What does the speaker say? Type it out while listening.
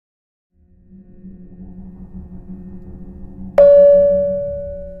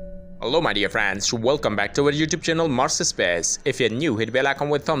Hello my dear friends, welcome back to our YouTube channel Mars Space. If you're new, hit bell icon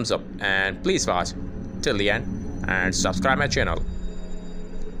with thumbs up and please watch till the end and subscribe my channel.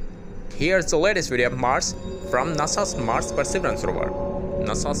 Here's the latest video of Mars from NASA's Mars Perseverance rover.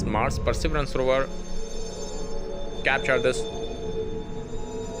 NASA's Mars Perseverance rover captured this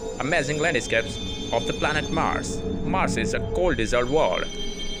amazing landscapes of the planet Mars. Mars is a cold desert world.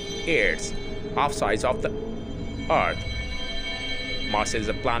 It's half size of the Earth. Mars is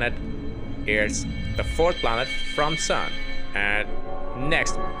a planet. It's the fourth planet from Sun and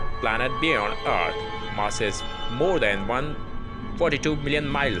next planet beyond Earth. Mars is more than 142 million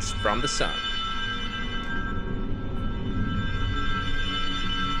miles from the Sun.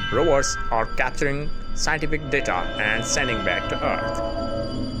 Rovers are capturing scientific data and sending back to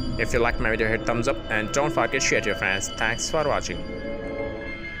Earth. If you like my video, hit thumbs up and don't forget to share to your friends. Thanks for watching.